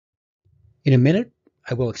In a minute,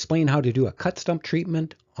 I will explain how to do a cut stump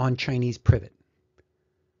treatment on Chinese privet.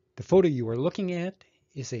 The photo you are looking at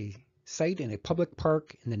is a site in a public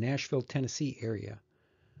park in the Nashville, Tennessee area.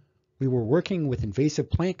 We were working with Invasive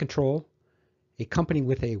Plant Control, a company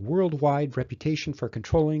with a worldwide reputation for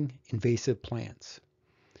controlling invasive plants.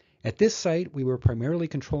 At this site, we were primarily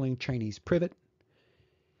controlling Chinese privet.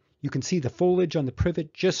 You can see the foliage on the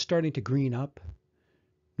privet just starting to green up.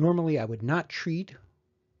 Normally, I would not treat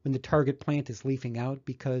when the target plant is leafing out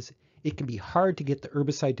because it can be hard to get the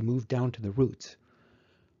herbicide to move down to the roots.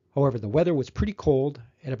 However, the weather was pretty cold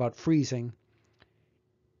at about freezing,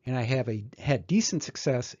 and I had decent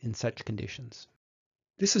success in such conditions.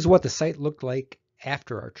 This is what the site looked like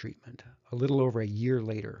after our treatment, a little over a year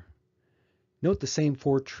later. Note the same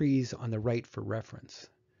 4 trees on the right for reference.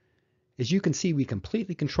 As you can see, we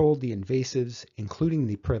completely controlled the invasives, including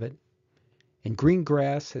the privet, and green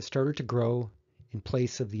grass has started to grow in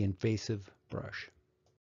place of the invasive brush.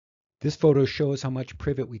 This photo shows how much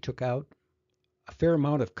privet we took out, a fair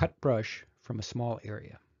amount of cut brush from a small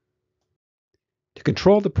area. To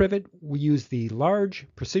control the privet, we use the large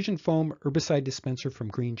precision foam herbicide dispenser from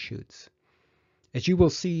Green Shoots. As you will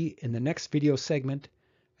see in the next video segment,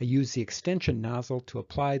 I use the extension nozzle to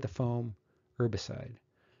apply the foam herbicide.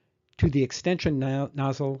 To the extension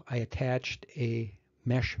nozzle, I attached a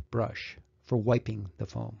mesh brush for wiping the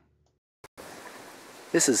foam.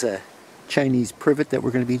 This is a Chinese privet that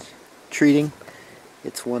we're going to be treating.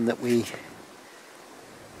 It's one that we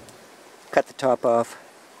cut the top off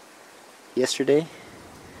yesterday,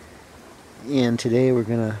 and today we're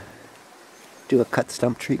going to do a cut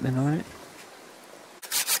stump treatment on it.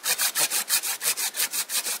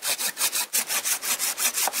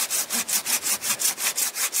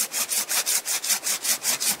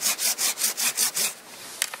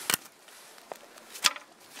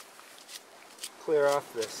 Clear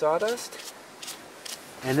off the sawdust,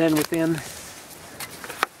 and then within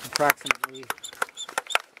approximately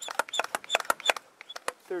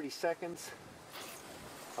 30 seconds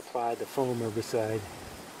apply the foam herbicide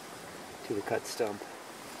to the cut stump.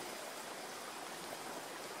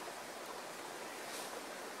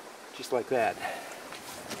 Just like that.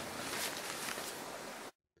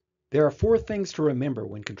 There are 4 things to remember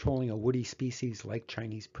when controlling a woody species like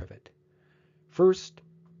Chinese privet. First,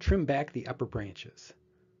 trim back the upper branches.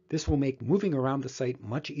 This will make moving around the site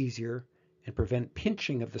much easier and prevent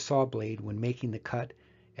pinching of the saw blade when making the cut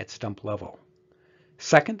at stump level.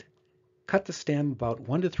 Second, cut the stem about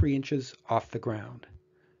 1 to 3 inches off the ground.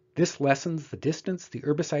 This lessens the distance the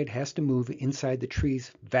herbicide has to move inside the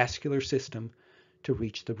tree's vascular system to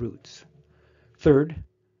reach the roots. Third,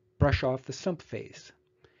 brush off the stump face.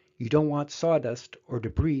 You don't want sawdust or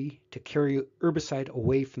debris to carry herbicide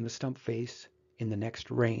away from the stump face in the next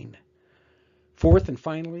rain. Fourth and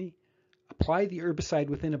finally, apply the herbicide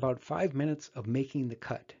within about 5 minutes of making the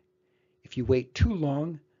cut. If you wait too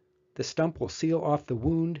long, the stump will seal off the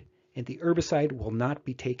wound and the herbicide will not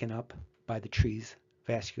be taken up by the tree's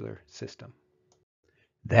vascular system.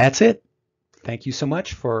 That's it. Thank you so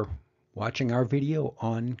much for watching our video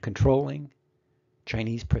on controlling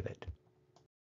Chinese privet.